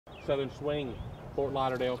Southern Swing, Fort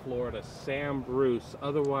Lauderdale, Florida. Sam Bruce,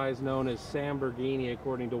 otherwise known as Sam Bergini,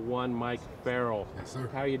 according to one Mike Farrell. Yes, sir.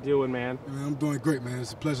 How you doing, man? Man, I'm doing great, man.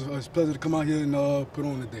 It's a pleasure. It's a pleasure to come out here and put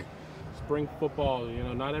on today. Spring football,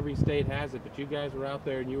 not every state has it, but you guys were out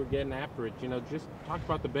there and you were getting after it. Just talk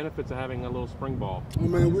about the benefits of having a little spring ball. Oh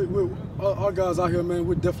man, our guys out here, man,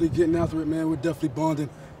 we're definitely getting after it, man. We're definitely bonding,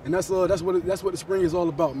 and that's what the spring is all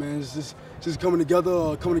about, man. It's just coming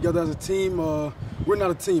together as a team. We're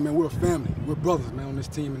not a team, man. We're a family. We're brothers, man, on this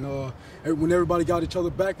team. And when everybody got each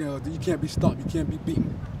other back, you can't be stopped. You can't be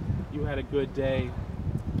beaten. You had a good day.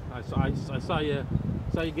 I saw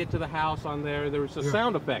you get to the house on there. There was a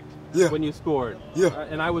sound effect when you scored.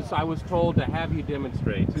 And I was told to have you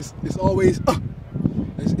demonstrate. It's always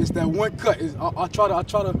it's that one cut. I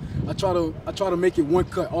try to make it one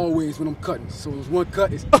cut always when I'm cutting. So it's one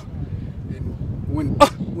cut. It's and when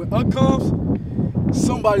comes,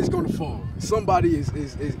 somebody's gonna fall. Somebody is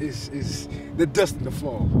they're destined to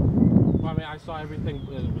fall. Well, I mean, I saw everything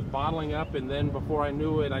was bottling up, and then before I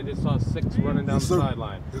knew it, I just saw 6 running down the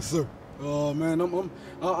sideline. Yes, sir. Man,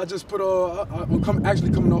 I just put I'm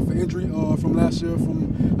actually coming off an injury from last year.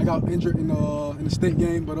 I got injured in the state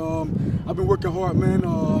game, but I've been working hard, man.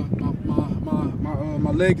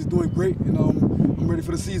 My leg is doing great, and I'm ready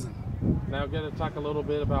for the season. Now, got to talk a little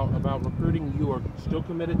bit about recruiting. You are still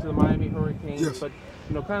committed to the Miami Hurricanes, yes. But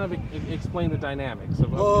kind of explain the dynamics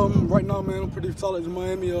of right now, man, I'm pretty solid in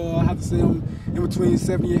Miami. I have to say I'm in between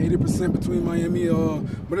 70 and 80% between Miami.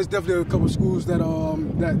 But there's definitely a couple of schools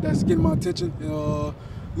that's getting my attention.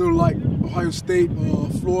 Little like Ohio State,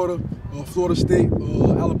 Florida, Florida State,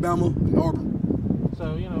 Alabama, and Auburn.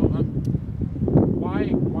 So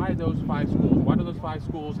why those 5 schools? Why do those 5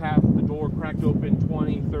 schools have the door cracked open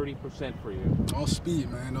 20-30% for you? All speed,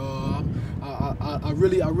 man. I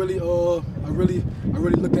really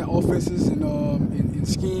look at offenses and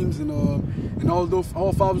schemes and all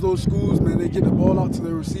 5 of those schools, man. They get the ball out to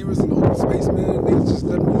their receivers in the open space, man. And they just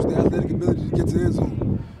let them use their athletic ability to get to the end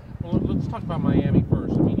zone. Well, let's talk about Miami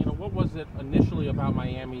first. I mean, what was it initially about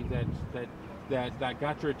Miami that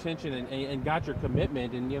got your attention and got your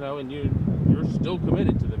commitment, and you're still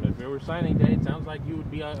committed to them? If there were signing day, it sounds like you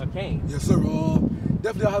would be a Cane. Yes, sir.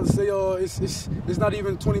 Definitely, I have to say, it's not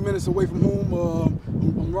even 20 minutes away from home.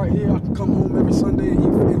 I'm right here. I can come home every Sunday and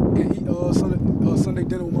eat Sunday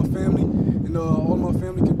dinner with my family, and all my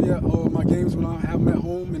family can be at my games when I have them at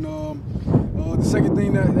home. And the second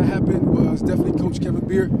thing that happened was definitely Coach Kevin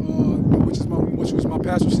Beard, which was my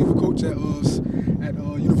pass receiver coach at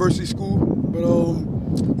University School. But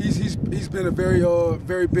he's been a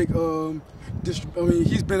very big.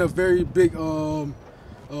 He's been a very big.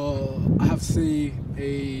 I have to say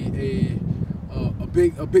a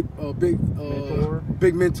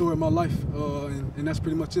big mentor in my life, and that's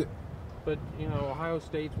pretty much it. But Ohio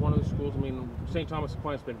State's one of the schools. I mean, St. Thomas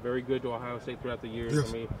Aquinas has been very good to Ohio State throughout the years. Yes.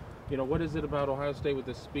 I mean, what is it about Ohio State with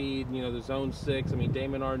the speed? The zone 6. I mean,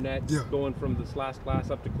 Damon Arnett going from this last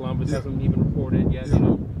class up to Columbus hasn't even reported yet. Just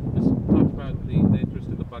talk about the interest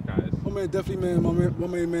of the Buckeyes. Oh man, definitely, man. My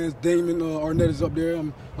main man's Damon Arnett is up there.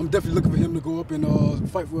 I'm definitely looking for him to go up and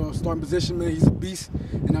fight for a starting position, man. He's a beast,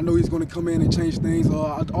 and I know he's going to come in and change things.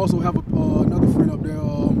 I also have another friend up there,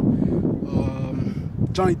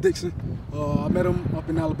 Johnny Dixon. I met him up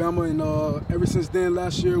in Alabama, and ever since then,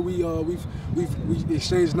 last year we've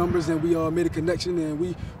exchanged numbers, and we made a connection, and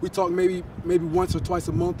we talk maybe once or twice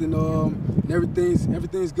a month, and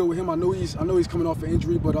everything's good with him. I know he's coming off an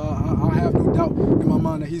injury, but I have no doubt in my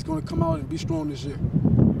mind that he's going to come out and be strong this year.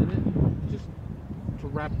 And then just to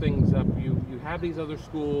wrap things up, you have these other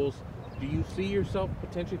schools. Do you see yourself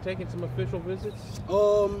potentially taking some official visits?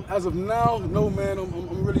 As of now, no, man.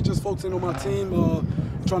 I'm really just focusing on my team,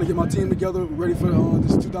 trying to get my team together, ready for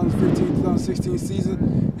this 2015-2016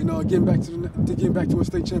 season, and getting back to a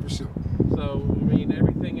state championship. So, I mean,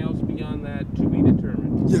 everything else beyond that to be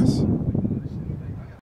determined. Yes.